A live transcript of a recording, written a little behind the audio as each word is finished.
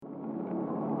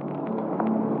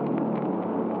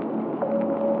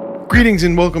Greetings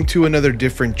and welcome to another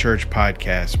Different Church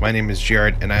podcast. My name is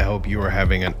Jared and I hope you are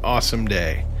having an awesome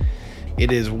day.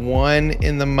 It is 1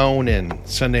 a.m,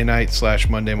 Sunday night /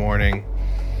 Monday morning,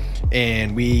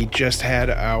 and we just had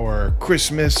our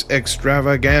Christmas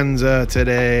extravaganza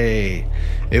today.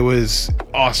 It was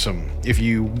awesome. If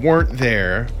you weren't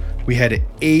there, we had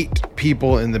 8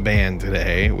 people in the band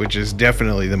today, which is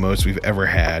definitely the most we've ever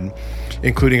had,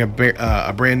 including a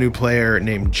brand new player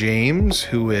named James,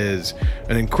 who is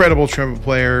an incredible trumpet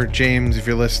player. James, if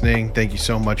you're listening, thank you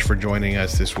so much for joining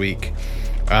us this week.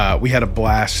 We had a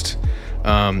blast.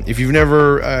 If you've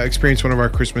never experienced one of our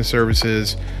Christmas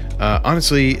services,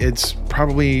 honestly, it's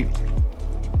probably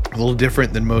a little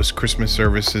different than most Christmas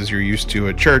services you're used to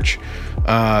at church.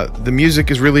 The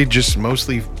music is really just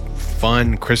mostly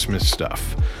fun Christmas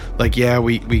stuff. Like, yeah,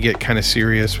 we get kind of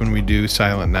serious when we do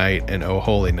Silent Night and Oh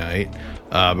Holy Night,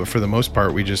 but for the most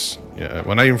part, we just,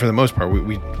 well, not even for the most part,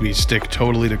 we stick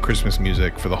totally to Christmas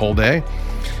music for the whole day.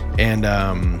 And,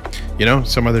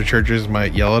 some other churches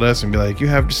might yell at us and be like, you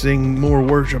have to sing more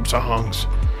worship songs.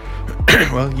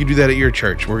 Well, you do that at your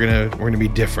church. We're gonna be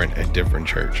different at Different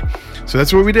Church. So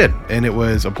that's what we did, and it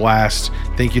was a blast.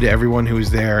 Thank you to everyone who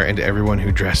was there and to everyone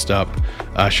who dressed up.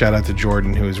 Shout out to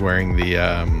Jordan, who was wearing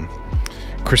the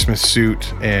Christmas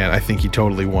suit, and I think he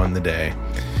totally won the day.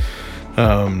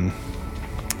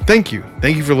 Thank you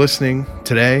for listening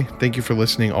today. Thank you for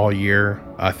listening all year.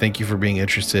 Thank you for being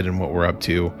interested in what we're up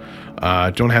to.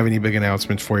 Don't have any big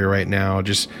announcements for you right now.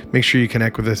 Just make sure you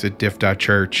connect with us at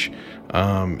diff.church.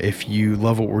 If you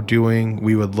love what we're doing,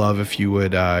 we would love if you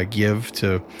would give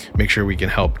to make sure we can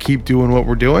help keep doing what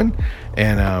we're doing.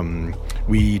 And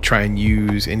we try and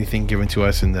use anything given to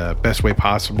us in the best way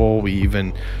possible. We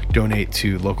even donate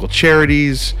to local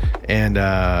charities. And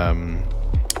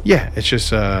it's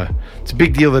just it's a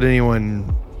big deal that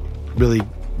anyone really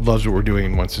loves what we're doing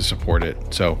and wants to support it.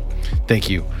 So thank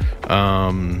you.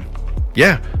 I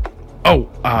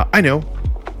know.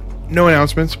 No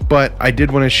announcements, but I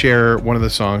did want to share one of the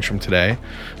songs from today.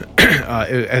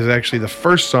 It was actually the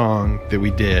first song that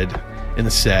we did in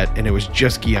the set, and it was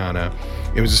Just Guyana.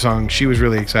 It was a song she was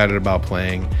really excited about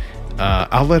playing.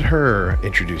 I'll let her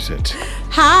introduce it.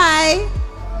 Hi.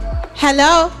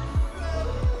 Hello.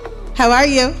 How are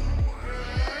you?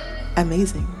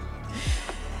 Amazing.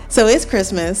 So it's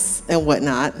Christmas and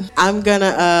whatnot. I'm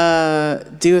gonna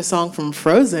do a song from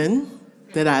Frozen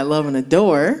that I love and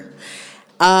adore.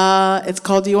 It's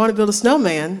called Do You Want to Build a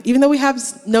Snowman? Even though we have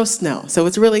no snow. So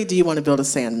it's really, do you want to build a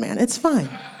sandman? It's fine.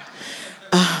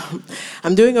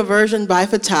 I'm doing a version by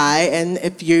Fatai, and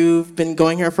if you've been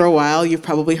going here for a while, you've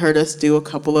probably heard us do a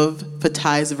couple of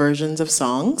Fatai's versions of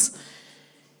songs.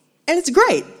 And it's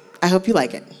great. I hope you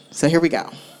like it. So here we go.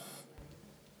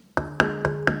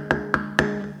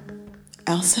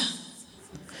 Elsa,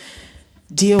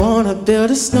 do you want to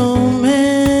build a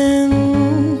snowman?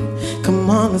 Come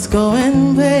on, let's go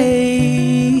and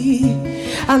play.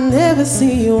 I never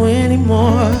see you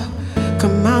anymore.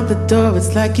 Come out the door,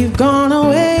 it's like you've gone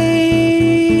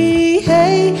away.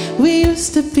 Hey, we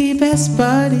used to be best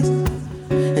buddies,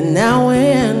 and now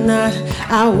we're not.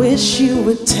 I wish you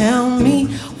would tell me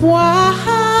why.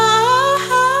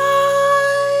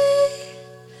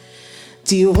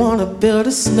 Do you want to build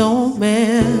a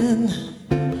snowman?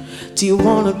 Do you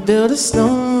want to build a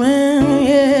snowman?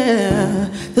 Yeah.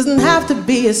 Doesn't have to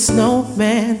be a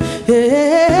snowman.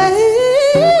 Yeah.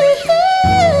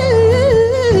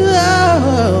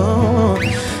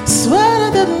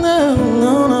 Swear that no.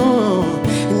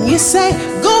 And you say,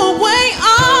 go away,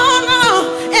 oh no.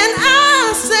 And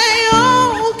I say,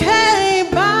 okay,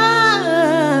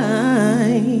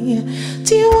 bye.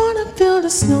 Do you want to build a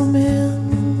snowman?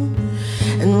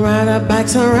 And ride our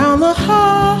bikes around the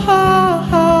hall.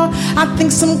 I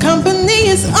think some company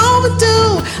is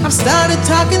overdue. I've started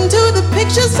talking to the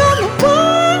pictures on the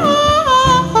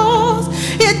walls.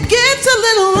 It gets a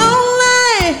little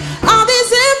lonely, all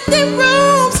these empty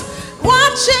rooms,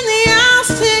 watching the hours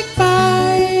tick by.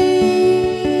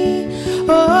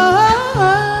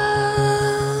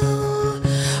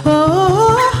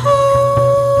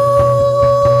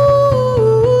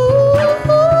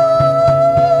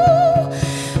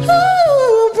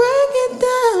 Break it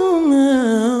down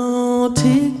now.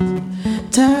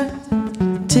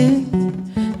 Tick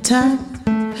tock,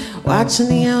 watching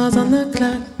the hours on the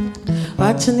clock,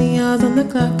 watching the hours on the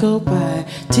clock go by.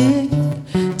 Tick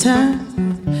tock,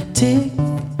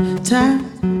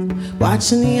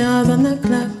 watching the hours on the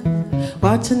clock,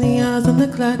 watching the hours on the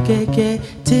clock. Yeah.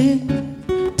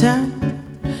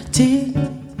 Tick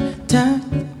tock,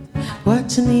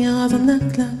 watching the hours on the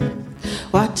clock,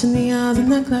 watching the hours on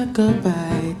the clock go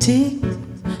by. Tick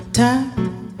tock,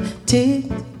 tick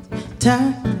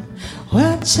tick-tock.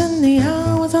 Watching the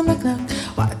hours on the clock.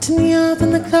 Watching the hours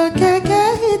on the clock. Yeah,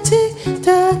 yeah,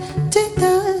 tick-tock,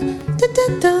 tick-tock,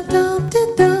 tick-tock, tick-tock,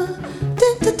 tick-tock,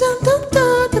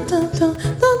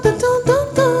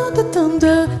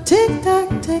 tick-tock,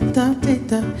 tick-tock,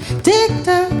 tick-tock,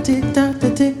 tick-tock,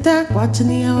 tick-tock, tick-tock. Watching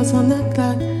the hours on the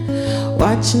clock.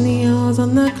 Watching the hours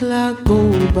on the clock go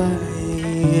by.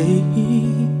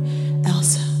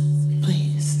 Elsa,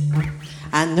 please.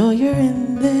 I know you're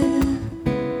in there.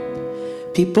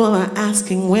 People are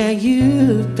asking where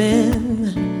you've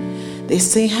been. They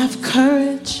say have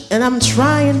courage, and I'm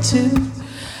trying to.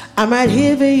 I'm right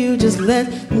here for you, just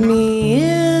let me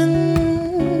in.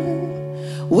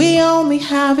 We only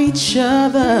have each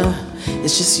other.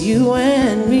 It's just you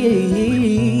and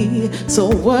me. So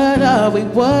what are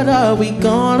we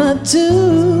gonna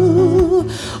do?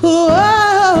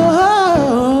 Oh,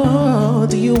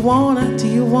 do you wanna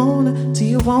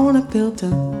build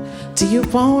up? Do you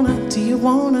wanna build up?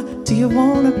 Do you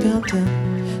wanna build up?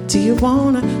 Do you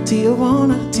wanna build up?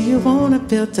 Do you wanna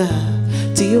build up?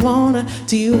 Do you wanna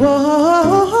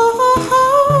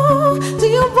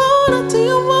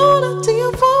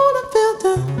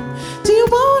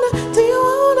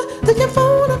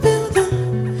build up?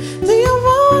 Do you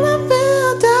wanna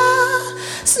build a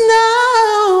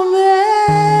snowman?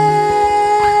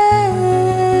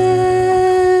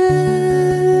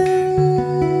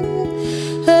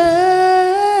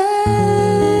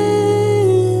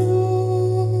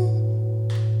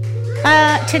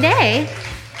 Today,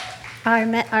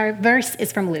 our verse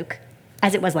is from Luke,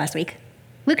 as it was last week.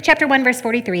 Luke chapter 1, verse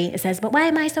 43, it says, "But why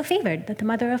am I so favored that the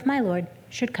mother of my Lord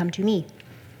should come to me?"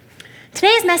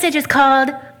 Today's message is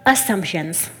called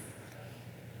Assumptions.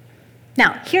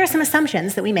 Now, here are some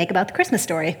assumptions that we make about the Christmas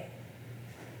story.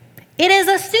 It is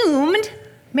assumed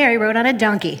Mary rode on a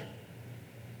donkey.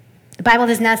 The Bible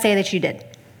does not say that she did.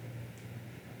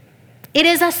 It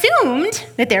is assumed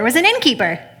that there was an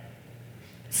innkeeper.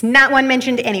 It's not one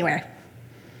mentioned anywhere.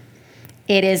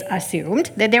 It is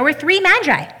assumed that there were 3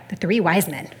 magi, the 3 wise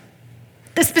men.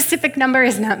 The specific number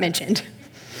is not mentioned.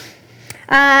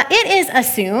 It is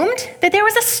assumed that there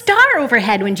was a star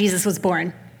overhead when Jesus was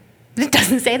born. It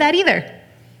doesn't say that either.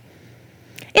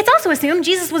 It's also assumed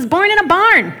Jesus was born in a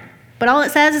barn, but all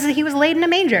it says is that he was laid in a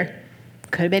manger.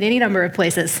 Could have been any number of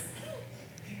places.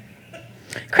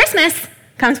 Christmas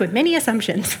comes with many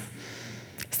assumptions.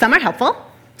 Some are helpful,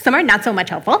 some are not so much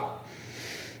helpful.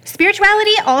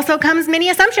 Spirituality also comes many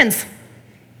assumptions.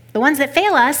 The ones that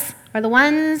fail us are the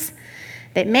ones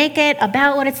that make it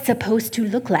about what it's supposed to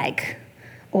look like,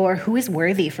 or who is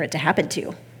worthy for it to happen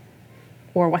to,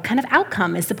 or what kind of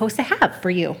outcome is supposed to have for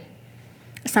you.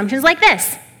 Assumptions like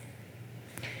this: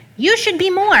 you should be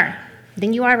more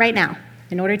than you are right now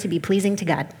in order to be pleasing to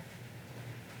God.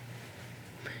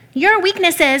 Your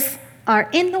weaknesses are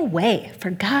in the way for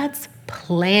God's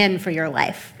plan for your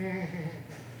life.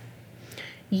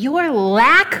 Your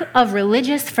lack of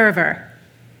religious fervor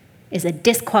is a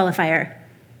disqualifier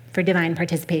for divine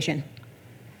participation.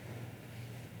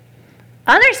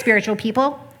 Other spiritual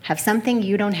people have something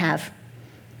you don't have.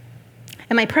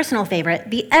 And my personal favorite,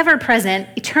 the ever-present,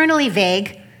 eternally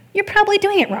vague, you're probably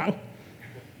doing it wrong.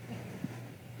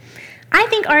 I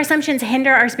think our assumptions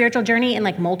hinder our spiritual journey in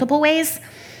multiple ways.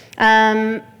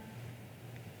 How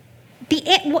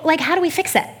do we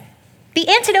fix it? The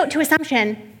antidote to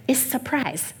assumption is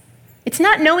surprise. It's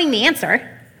not knowing the answer.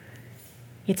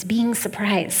 It's being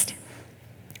surprised.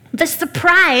 The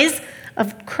surprise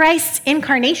of Christ's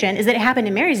incarnation is that it happened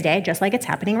in Mary's day, just like it's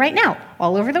happening right now,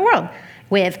 all over the world,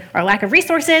 with our lack of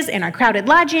resources and our crowded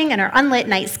lodging and our unlit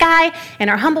night sky and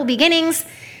our humble beginnings.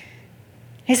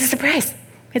 It's a surprise.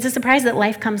 It's a surprise that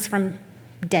life comes from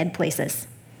dead places.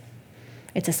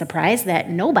 It's a surprise that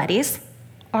nobodies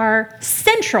are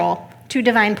central to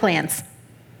divine plans.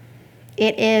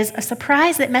 It is a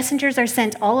surprise that messengers are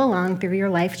sent all along through your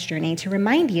life's journey to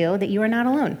remind you that you are not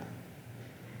alone.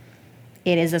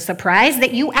 It is a surprise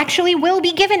that you actually will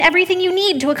be given everything you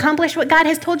need to accomplish what God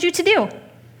has told you to do.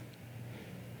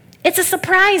 It's a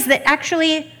surprise that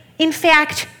actually, in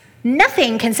fact,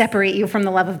 nothing can separate you from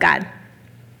the love of God,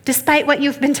 despite what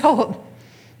you've been told.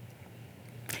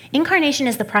 Incarnation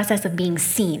is the process of being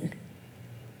seen.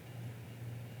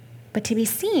 But to be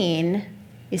seen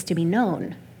is to be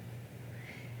known.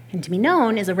 And to be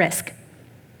known is a risk,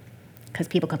 because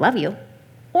people could love you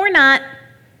or not.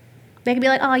 They could be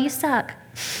like, "Oh, you suck."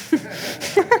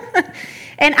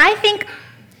 And I think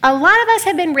a lot of us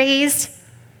have been raised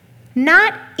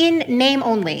not in name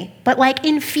only, but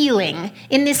in feeling,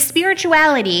 in this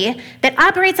spirituality that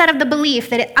operates out of the belief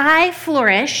that I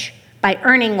flourish by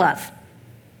earning love.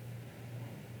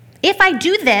 If I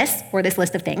do this, or this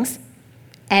list of things,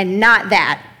 and not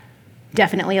that.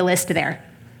 Definitely a list there.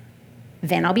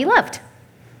 Then I'll be loved.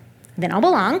 Then I'll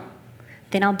belong.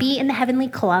 Then I'll be in the heavenly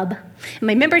club. And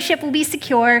my membership will be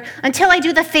secure until I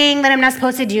do the thing that I'm not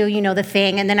supposed to do, the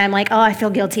thing. And then I'm like, oh, I feel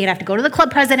guilty. And I have to go to the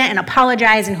club president and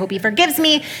apologize and hope he forgives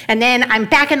me. And then I'm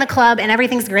back in the club and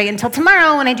everything's great until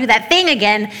tomorrow when I do that thing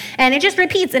again. And it just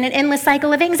repeats in an endless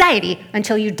cycle of anxiety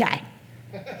until you die.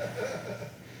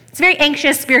 It's a very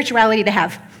anxious spirituality to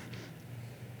have.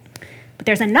 But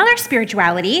there's another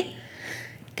spirituality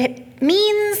that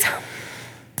means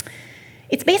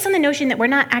it's based on the notion that we're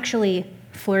not actually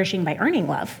flourishing by earning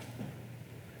love.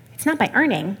 It's not by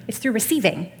earning, it's through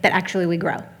receiving that actually we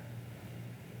grow.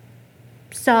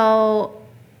 So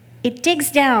it digs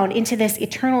down into this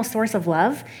eternal source of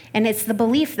love, and it's the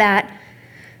belief that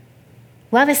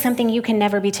love is something you can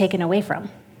never be taken away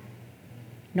from,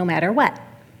 no matter what.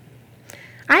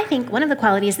 I think one of the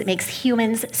qualities that makes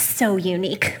humans so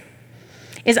unique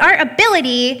is our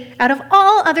ability, out of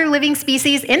all other living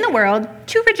species in the world,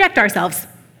 to reject ourselves,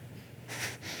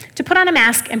 to put on a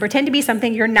mask and pretend to be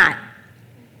something you're not.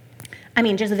 I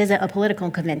mean, just visit a political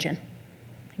convention.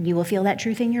 You will feel that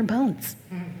truth in your bones.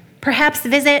 Perhaps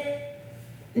visit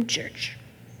church.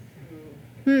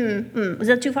 Was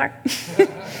that too far?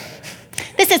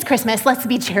 This is Christmas, let's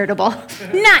be charitable.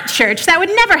 Not church, that would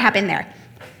never happen there.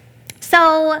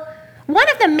 So, one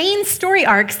of the main story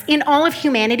arcs in all of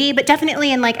humanity, but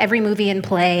definitely in like every movie and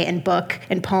play and book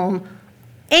and poem,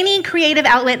 any creative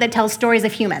outlet that tells stories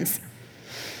of humans,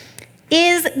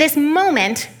 is this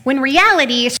moment when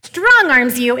reality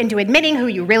strong-arms you into admitting who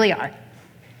you really are.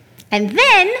 And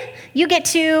then you get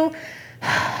to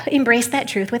embrace that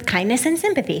truth with kindness and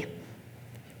sympathy.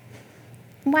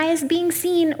 Why is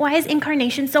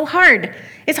incarnation so hard?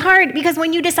 It's hard because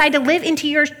when you decide to live into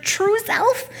your true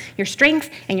self, your strength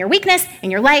and your weakness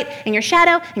and your light and your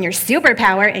shadow and your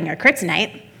superpower and your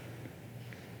kryptonite,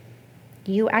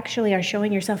 you actually are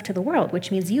showing yourself to the world,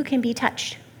 which means you can be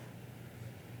touched.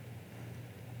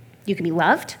 You can be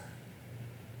loved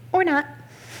or not.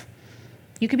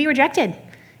 You could be rejected.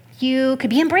 You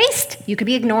could be embraced. You could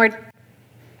be ignored.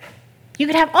 You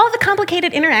could have all the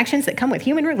complicated interactions that come with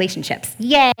human relationships.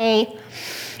 Yay!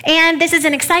 And this is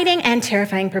an exciting and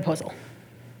terrifying proposal.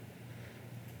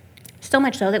 So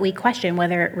much so that we question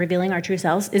whether revealing our true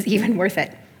selves is even worth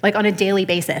it, like on a daily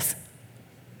basis.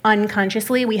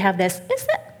 Unconsciously, we have this,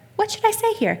 what should I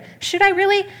say here? Should I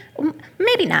really?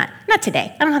 Maybe not. Not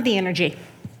today. I don't have the energy.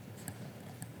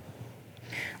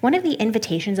 One of the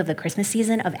invitations of the Christmas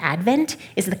season of Advent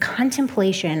is the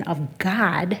contemplation of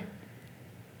God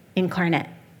incarnate.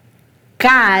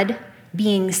 God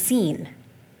being seen.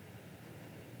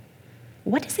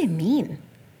 What does it mean?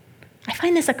 I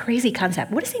find this a crazy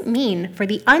concept. What does it mean for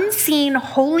the unseen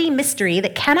holy mystery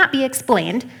that cannot be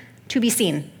explained to be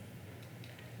seen?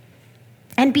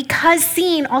 And because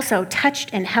seen, also touched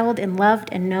and held and loved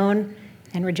and known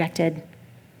and rejected.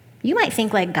 You might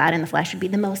think like God in the flesh would be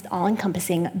the most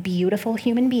all-encompassing, beautiful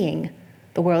human being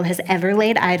the world has ever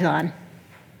laid eyes on.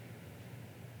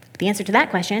 The answer to that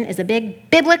question is a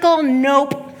big biblical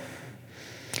nope.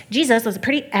 Jesus was a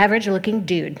pretty average-looking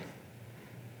dude.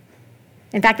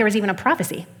 In fact, there was even a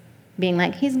prophecy being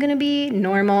like, he's going to be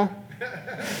normal.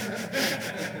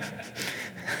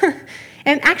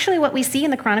 And actually what we see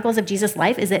in the chronicles of Jesus'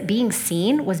 life is that being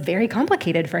seen was very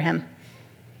complicated for him.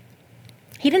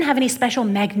 He didn't have any special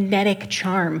magnetic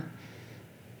charm.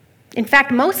 In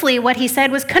fact, mostly what he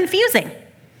said was confusing.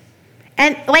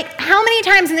 And how many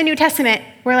times in the New Testament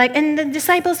we're like, and the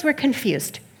disciples were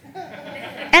confused.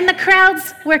 And the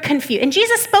crowds were confused. And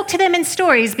Jesus spoke to them in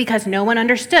stories because no one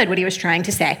understood what he was trying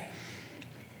to say.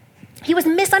 He was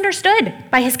misunderstood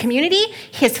by his community.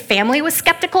 His family was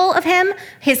skeptical of him.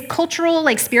 His cultural,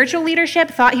 spiritual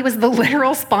leadership thought he was the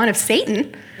literal spawn of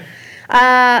Satan.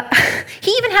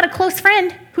 He even had a close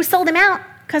friend who sold him out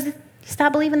because he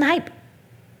stopped believing the hype.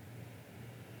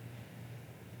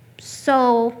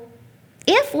 So,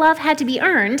 if love had to be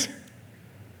earned,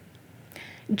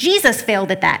 Jesus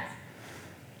failed at that.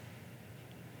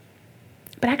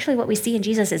 But actually what we see in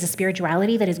Jesus is a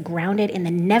spirituality that is grounded in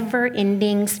the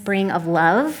never-ending spring of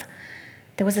love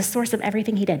that was the source of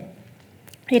everything he did.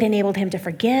 It enabled him to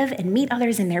forgive and meet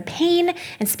others in their pain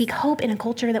and speak hope in a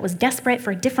culture that was desperate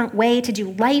for a different way to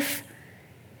do life.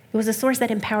 It was a source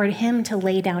that empowered him to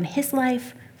lay down his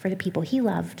life for the people he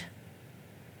loved.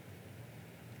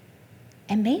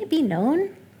 And may it be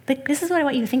known, this is what I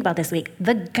want you to think about this week.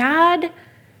 The God,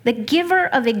 the giver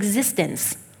of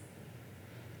existence,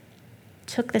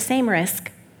 took the same risk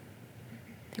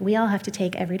that we all have to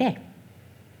take every day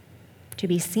to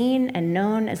be seen and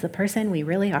known as the person we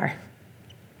really are.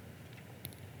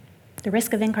 The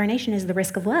risk of incarnation is the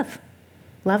risk of love.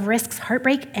 Love risks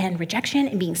heartbreak and rejection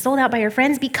and being sold out by your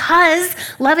friends because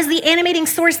love is the animating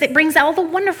source that brings out all the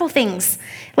wonderful things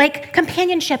like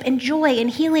companionship and joy and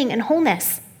healing and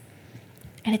wholeness.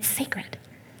 And it's sacred.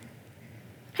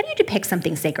 How do you depict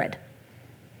something sacred?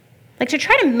 Like, to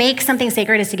try to make something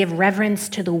sacred is to give reverence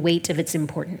to the weight of its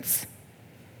importance.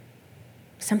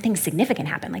 Something significant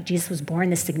happened, like Jesus was born,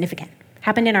 this significant.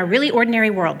 Happened in our really ordinary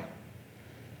world.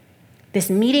 This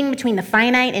meeting between the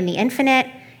finite and the infinite,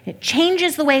 it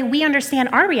changes the way we understand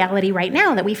our reality right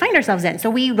now that we find ourselves in. So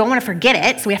we don't want to forget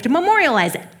it, so we have to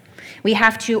memorialize it. We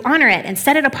have to honor it and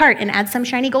set it apart and add some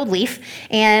shiny gold leaf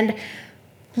and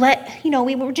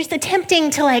we were just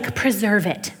attempting to preserve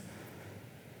it.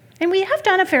 And we have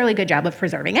done a fairly good job of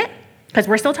preserving it because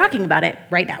we're still talking about it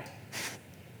right now.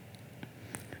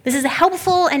 This is a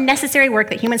helpful and necessary work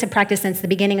that humans have practiced since the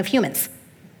beginning of humans.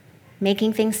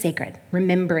 Making things sacred,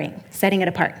 remembering, setting it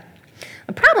apart.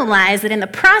 The problem lies that in the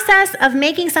process of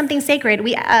making something sacred,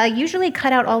 we usually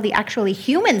cut out all the actually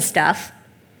human stuff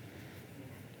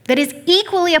that is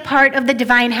equally a part of the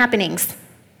divine happenings,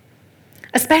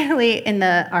 especially in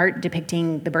the art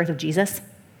depicting the birth of Jesus.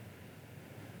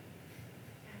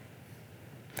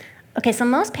 Okay, so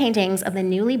most paintings of the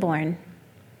newly born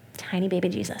tiny baby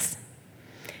Jesus,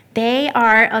 they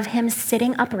are of him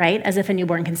sitting upright as if a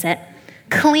newborn can sit,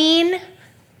 clean,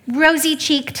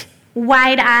 rosy-cheeked,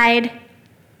 wide-eyed,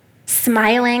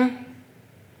 smiling,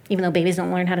 even though babies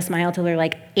don't learn how to smile till they're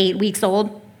 8 weeks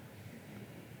old.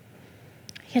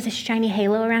 He has a shiny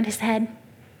halo around his head.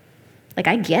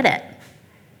 I get it.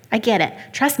 I get it.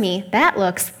 Trust me, that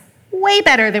looks way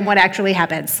better than what actually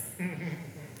happens.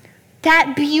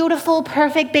 That beautiful,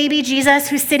 perfect baby Jesus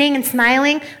who's sitting and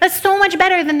smiling, that's so much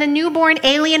better than the newborn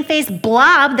alien-faced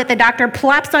blob that the doctor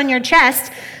plops on your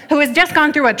chest who has just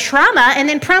gone through a trauma and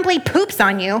then promptly poops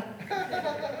on you.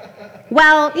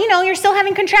 Well, you're still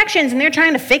having contractions and they're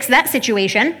trying to fix that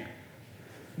situation.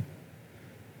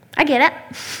 I get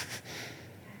it.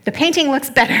 The painting looks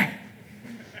better.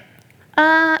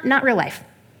 Not real life.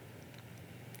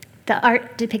 The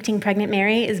art depicting pregnant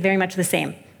Mary is very much the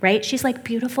same, right? She's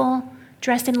beautiful,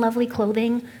 dressed in lovely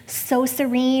clothing, so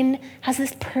serene, has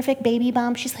this perfect baby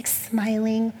bump. She's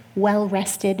smiling,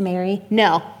 well-rested Mary.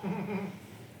 No.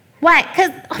 Why?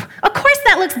 Because of course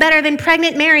that looks better than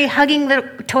pregnant Mary hugging the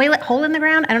toilet hole in the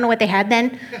ground. I don't know what they had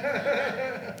then.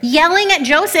 Yelling at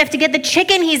Joseph to get the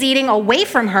chicken he's eating away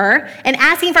from her and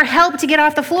asking for help to get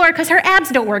off the floor because her abs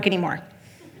don't work anymore.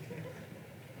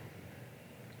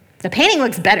 The painting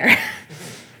looks better.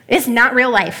 It's not real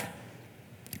life.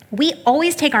 We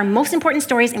always take our most important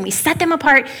stories and we set them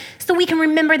apart so we can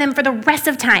remember them for the rest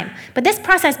of time. But this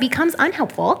process becomes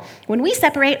unhelpful when we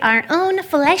separate our own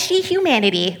fleshy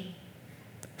humanity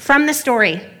from the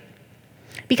story.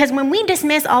 Because when we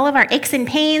dismiss all of our aches and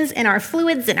pains and our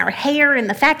fluids and our hair and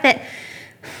the fact that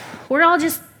we're all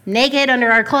just naked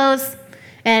under our clothes,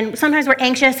 and sometimes we're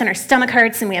anxious and our stomach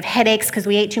hurts and we have headaches because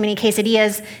we ate too many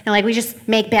quesadillas and we just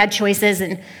make bad choices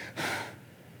and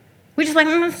we're just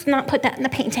let's not put that in the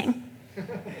painting.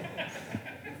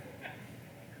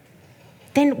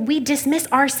 Then we dismiss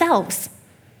ourselves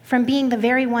from being the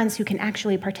very ones who can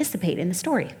actually participate in the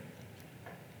story.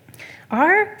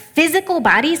 Our physical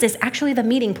bodies is actually the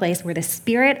meeting place where the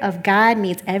Spirit of God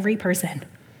meets every person.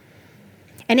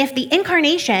 And if the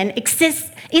incarnation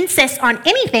insists on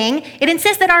anything, it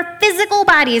insists that our physical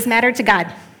bodies matter to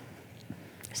God.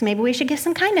 So maybe we should give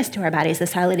some kindness to our bodies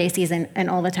this holiday season and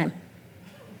all the time.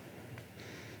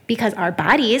 Because our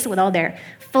bodies, with all their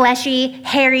fleshy,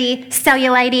 hairy,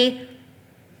 cellulite,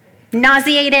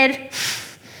 nauseated,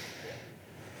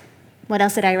 what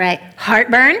else did I write?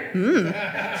 Heartburn?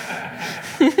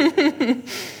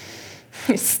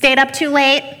 Stayed up too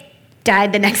late,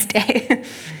 died the next day.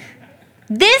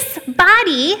 This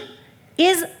body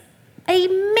is a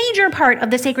major part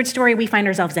of the sacred story we find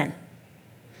ourselves in.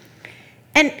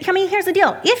 And here's the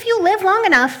deal. If you live long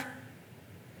enough,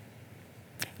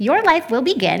 your life will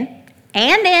begin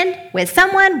and end with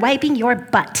someone wiping your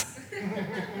butt.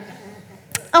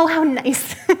 Oh, how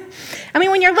nice.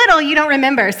 When you're little, you don't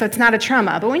remember, so it's not a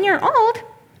trauma. But when you're old,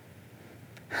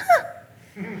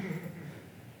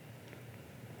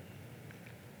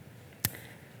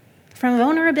 From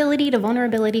vulnerability to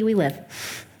vulnerability we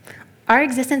live. Our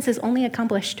existence is only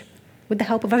accomplished with the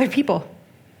help of other people.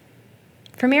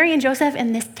 For Mary and Joseph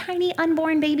and this tiny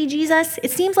unborn baby Jesus,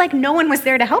 it seems like no one was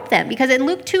there to help them because in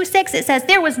Luke 2:6 it says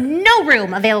there was no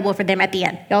room available for them at the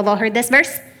end. Y'all all heard this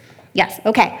verse? Yes,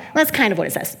 okay. That's kind of what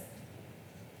it says.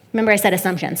 Remember I said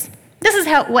assumptions. This is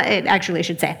what it actually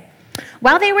should say.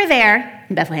 While they were there,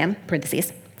 in Bethlehem,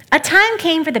 parentheses, a time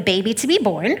came for the baby to be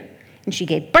born, and she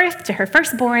gave birth to her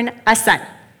firstborn, a son.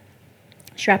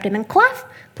 She wrapped him in cloth,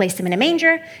 placed him in a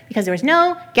manger, because there was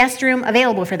no guest room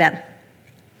available for them.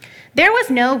 There was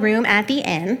no room at the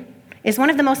inn is one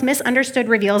of the most misunderstood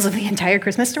reveals of the entire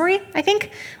Christmas story, I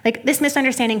think. Like, this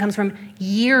misunderstanding comes from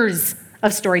years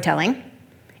of storytelling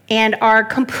and our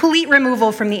complete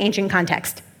removal from the ancient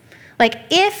context. Like,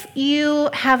 if you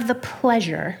have the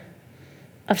pleasure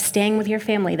of staying with your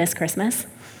family this Christmas,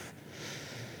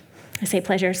 I say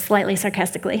pleasure slightly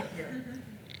sarcastically,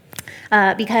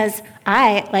 because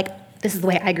this is the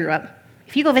way I grew up.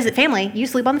 If you go visit family, you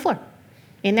sleep on the floor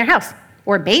in their house.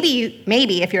 Or maybe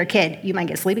if you're a kid, you might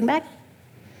get a sleeping bag.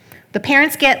 The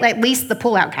parents get at least the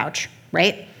pull-out couch,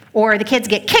 right? Or the kids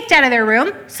get kicked out of their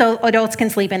room so adults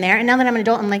can sleep in there. And now that I'm an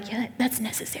adult, I'm like, yeah, that's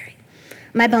necessary.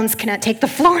 My bones cannot take the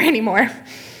floor anymore.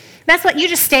 That's what you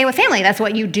just stay with family. That's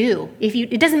what you do.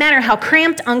 It doesn't matter how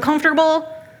cramped, uncomfortable,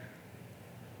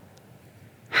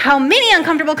 how many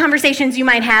uncomfortable conversations you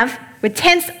might have with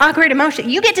tense, awkward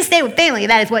emotion. You get to stay with family.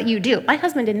 That is what you do. My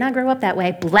husband did not grow up that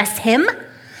way. Bless him.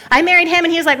 I married him,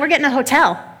 and he was like, we're getting a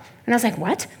hotel. And I was like,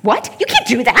 what? What? You can't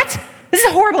do that. This is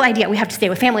a horrible idea. We have to stay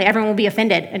with family. Everyone will be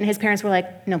offended. And his parents were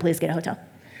like, no, please get a hotel.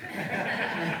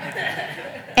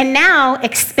 And now,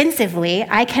 expensively,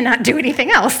 I cannot do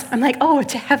anything else. I'm like, oh,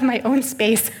 to have my own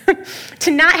space,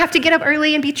 to not have to get up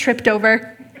early and be tripped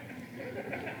over.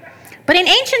 But in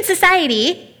ancient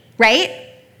society, right,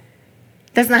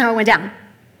 that's not how it went down.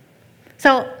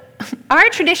 So our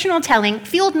traditional telling,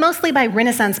 fueled mostly by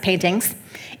Renaissance paintings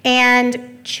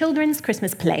and children's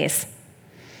Christmas plays,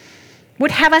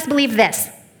 would have us believe this: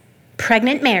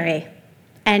 pregnant Mary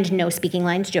and no speaking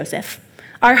lines Joseph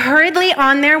are hurriedly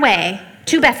on their way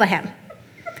to Bethlehem.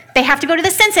 They have to go to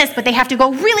the census, but they have to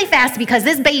go really fast because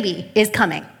this baby is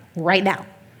coming right now.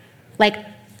 Like,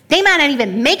 they might not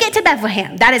even make it to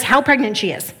Bethlehem. That is how pregnant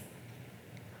she is.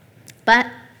 But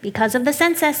because of the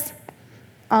census,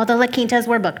 all the La Quintas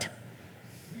were booked.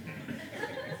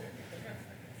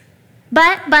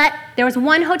 But there was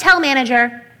one hotel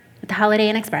manager at the Holiday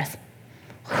Inn Express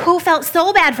who felt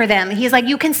so bad for them. He's like,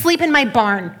 you can sleep in my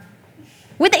barn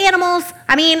with the animals.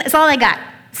 I mean, it's all I got.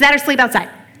 So that or sleep outside.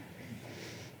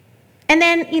 And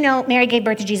then, Mary gave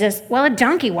birth to Jesus while a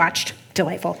donkey watched.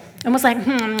 Delightful. And was like,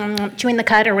 chewing the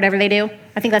cud or whatever they do.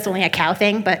 I think that's only a cow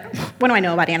thing, but what do I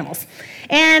know about animals?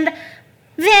 And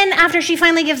then after she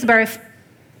finally gives birth,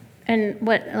 and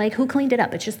who cleaned it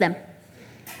up? It's just them.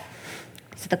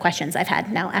 These are the questions I've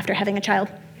had now after having a child.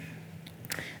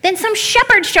 Then some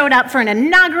shepherds showed up for an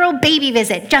inaugural baby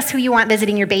visit, just who you want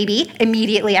visiting your baby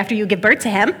immediately after you give birth to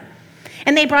him.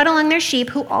 And they brought along their sheep,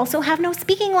 who also have no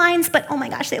speaking lines, but oh my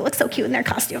gosh, they look so cute in their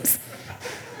costumes.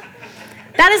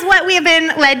 That is what we have been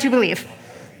led to believe.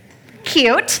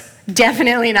 Cute,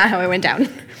 definitely not how it went down.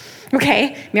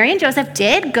 Okay, Mary and Joseph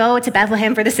did go to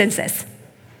Bethlehem for the census,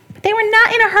 but they were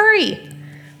not in a hurry.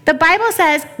 The Bible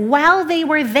says while they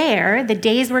were there, the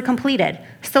days were completed.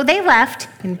 So they left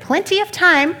in plenty of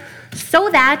time so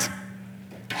that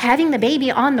having the baby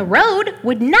on the road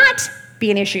would not be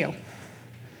an issue.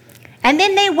 And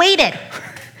then they waited.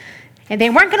 And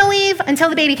they weren't going to leave until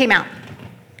the baby came out.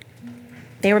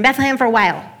 They were in Bethlehem for a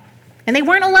while. And they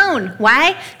weren't alone.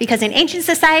 Why? Because in ancient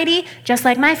society, just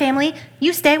like my family,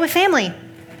 you stay with family.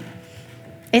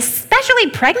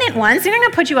 Especially pregnant ones. They're not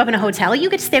going to put you up in a hotel.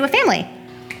 You get to stay with family.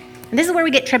 And this is where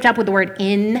we get tripped up with the word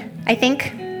inn, I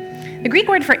think. The Greek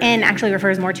word for inn actually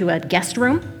refers more to a guest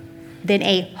room than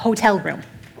a hotel room.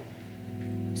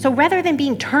 So rather than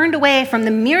being turned away from the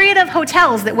myriad of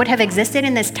hotels that would have existed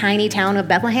in this tiny town of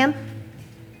Bethlehem,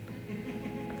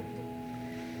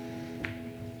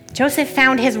 Joseph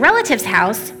found his relative's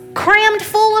house crammed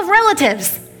full of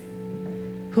relatives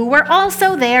who were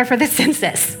also there for the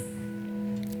census.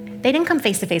 They didn't come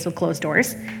face to face with closed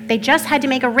doors. They just had to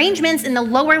make arrangements in the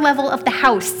lower level of the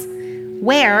house,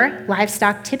 where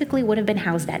livestock typically would have been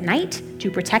housed at night to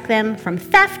protect them from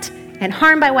theft and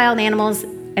harm by wild animals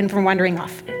and from wandering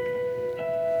off.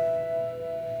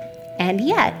 And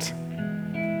yet,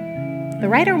 the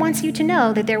writer wants you to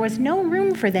know that there was no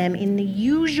room for them in the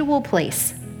usual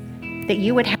place that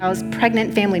you would house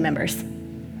pregnant family members.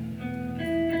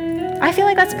 I feel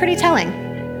like that's pretty telling.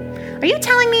 Are you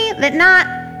telling me that not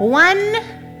one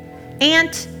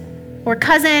aunt or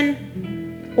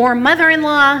cousin or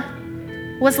mother-in-law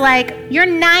was like, you're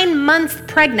 9 months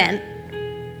pregnant,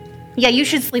 yeah, you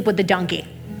should sleep with the donkey?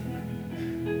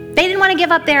 They didn't want to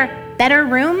give up their better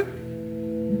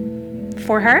room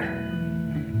for her?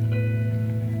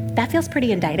 That feels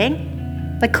pretty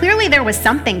indicting. But clearly there was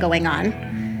something going on.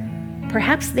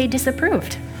 Perhaps they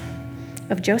disapproved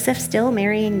of Joseph still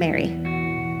marrying Mary,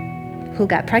 who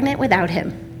got pregnant without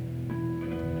him.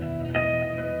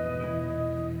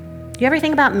 you ever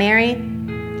think about Mary?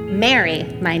 Mary,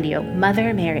 mind you,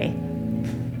 Mother Mary,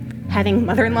 having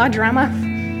mother-in-law drama?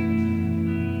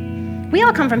 We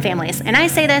all come from families, and I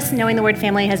say this knowing the word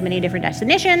family has many different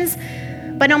definitions,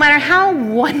 but no matter how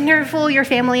wonderful your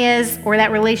family is or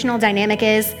that relational dynamic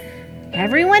is,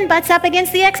 everyone butts up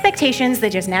against the expectations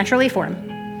that just naturally form.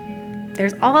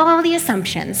 There's all the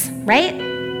assumptions, right?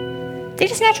 They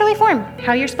just naturally form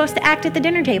how you're supposed to act at the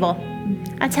dinner table.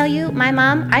 I tell you, my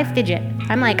mom, I fidget.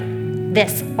 I'm like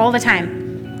this all the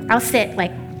time. I'll sit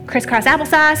like crisscross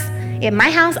applesauce. In my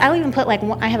house, I'll even put like,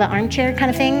 I have an armchair kind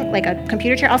of thing, like a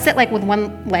computer chair. I'll sit like with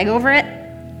one leg over it.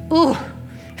 Ooh,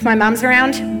 if my mom's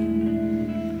around,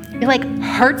 it like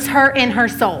hurts her in her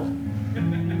soul.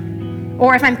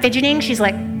 Or if I'm fidgeting, she's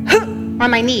like, huh,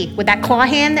 on my knee with that claw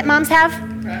hand that moms have.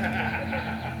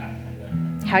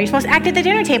 How you're supposed to act at the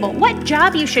dinner table, what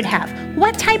job you should have,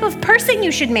 what type of person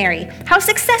you should marry, how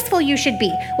successful you should be,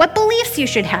 what beliefs you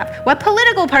should have, what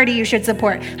political party you should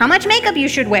support, how much makeup you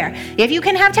should wear, if you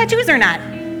can have tattoos or not.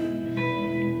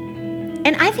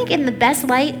 And I think in the best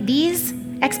light, these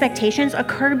expectations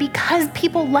occur because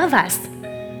people love us.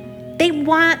 They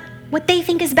want what they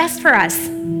think is best for us.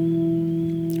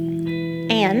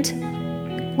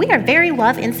 And we are very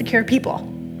love insecure people.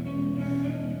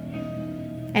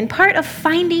 And part of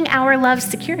finding our love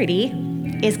security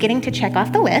is getting to check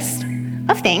off the list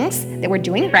of things that we're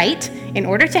doing right in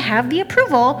order to have the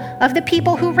approval of the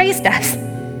people who raised us.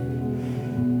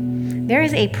 There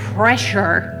is a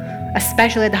pressure,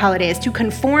 especially at the holidays, to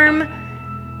conform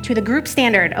to the group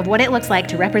standard of what it looks like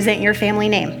to represent your family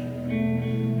name.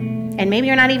 And maybe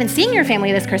you're not even seeing your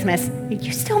family this Christmas,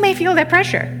 you still may feel that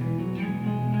pressure.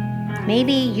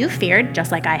 Maybe you feared,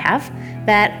 just like I have,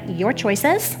 that your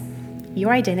choices,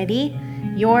 your identity,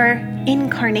 your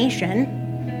incarnation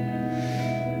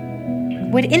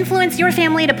would influence your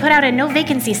family to put out a no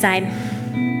vacancy sign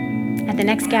at the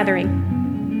next gathering.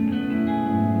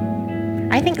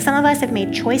 I think some of us have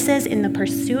made choices in the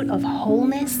pursuit of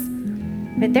wholeness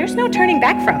that there's no turning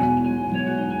back from.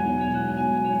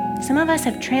 Some of us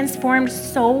have transformed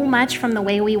so much from the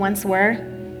way we once were,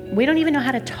 we don't even know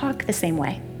how to talk the same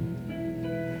way.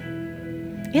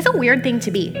 It's a weird thing to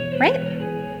be, right?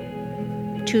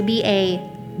 To be a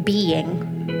being,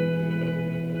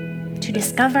 to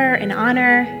discover and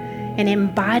honor and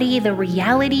embody the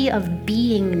reality of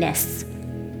beingness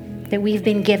that we've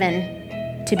been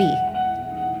given to be.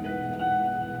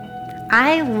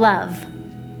 I love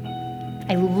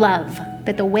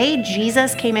that the way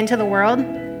Jesus came into the world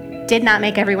did not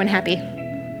make everyone happy.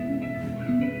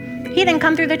 He didn't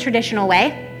come through the traditional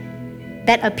way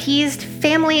that appeased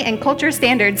family and culture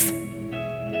standards.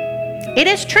 It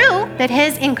is true that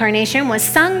his incarnation was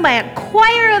sung by a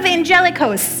choir of angelic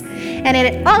hosts, and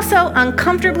it also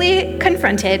uncomfortably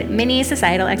confronted many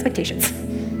societal expectations.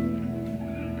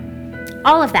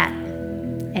 All of that,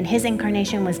 and his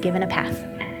incarnation was given a path.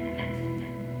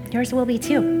 Yours will be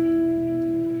too.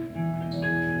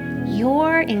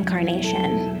 Your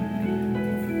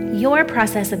incarnation, your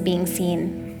process of being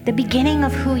seen, the beginning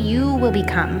of who you will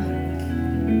become.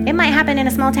 It might happen in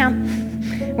a small town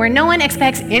where no one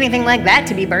expects anything like that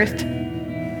to be birthed.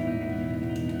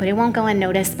 But it won't go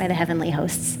unnoticed by the heavenly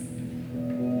hosts.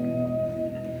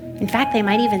 In fact, they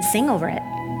might even sing over it.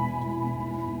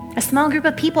 A small group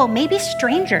of people, maybe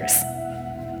strangers,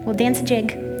 will dance a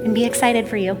jig and be excited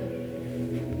for you.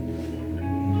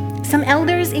 Some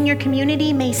elders in your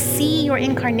community may see your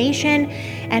incarnation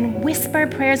and whisper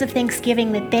prayers of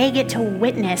thanksgiving that they get to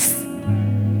witness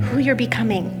who you're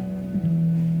becoming.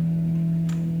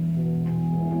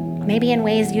 Maybe in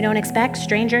ways you don't expect,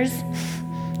 strangers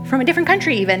from a different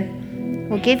country even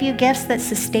will give you gifts that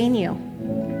sustain you.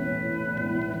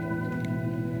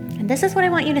 And this is what I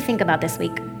want you to think about this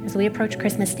week as we approach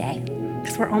Christmas Day,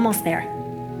 because we're almost there.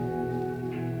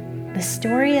 The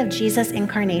story of Jesus'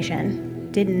 incarnation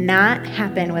did not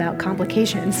happen without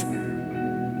complications,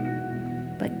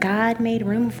 but God made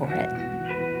room for it.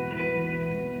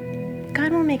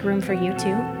 God will make room for you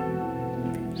too.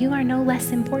 You are no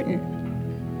less important.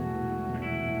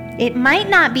 It might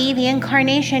not be the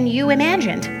incarnation you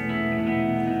imagined.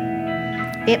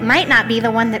 It might not be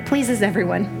the one that pleases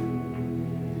everyone.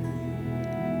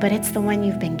 But it's the one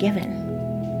you've been given.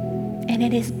 And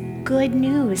it is good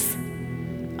news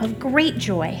of great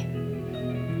joy.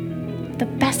 The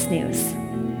best news.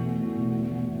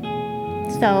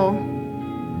 So,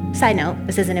 side note,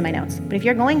 this isn't in my notes, but if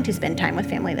you're going to spend time with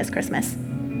family this Christmas,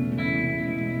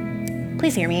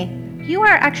 please hear me. You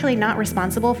are actually not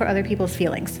responsible for other people's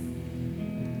feelings.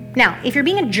 Now, if you're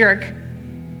being a jerk,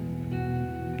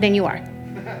 then you are.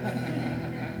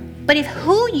 But if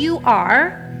who you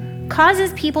are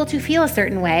causes people to feel a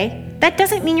certain way, that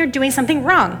doesn't mean you're doing something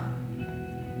wrong.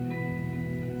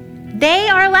 They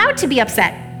are allowed to be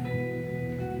upset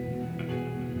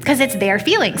because it's their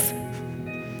feelings.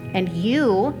 And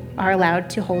you are allowed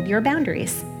to hold your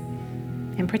boundaries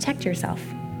and protect yourself.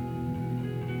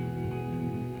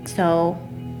 So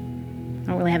I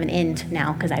don't really have an end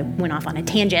now because I went off on a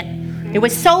tangent. It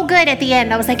was so good at the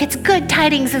end. I was like, it's good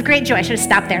tidings of great joy. I should have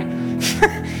stopped there.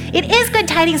 It is good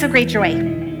tidings of great joy.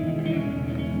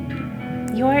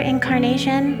 Your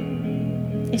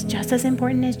incarnation is just as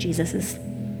important as Jesus's.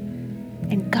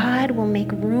 And God will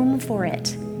make room for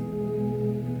it.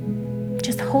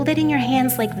 Just hold it in your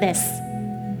hands like this.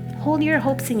 Hold your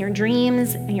hopes and your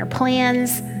dreams and your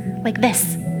plans like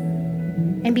this.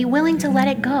 And be willing to let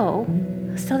it go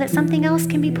so that something else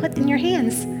can be put in your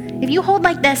hands. If you hold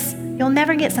like this, you'll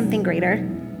never get something greater.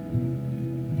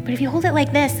 But if you hold it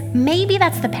like this, maybe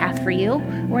that's the path for you,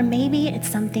 or maybe it's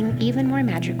something even more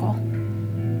magical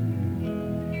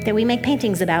that we make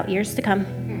paintings about years to come.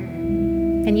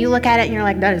 And you look at it and you're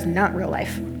like, that is not real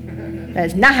life. That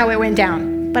is not how it went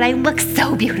down. But I look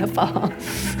so beautiful.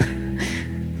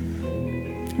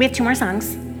 We have 2 more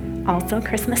songs, also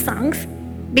Christmas songs,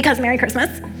 because Merry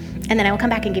Christmas. And then I will come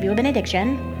back and give you a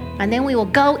benediction. And then we will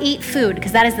go eat food,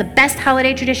 because that is the best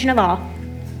holiday tradition of all.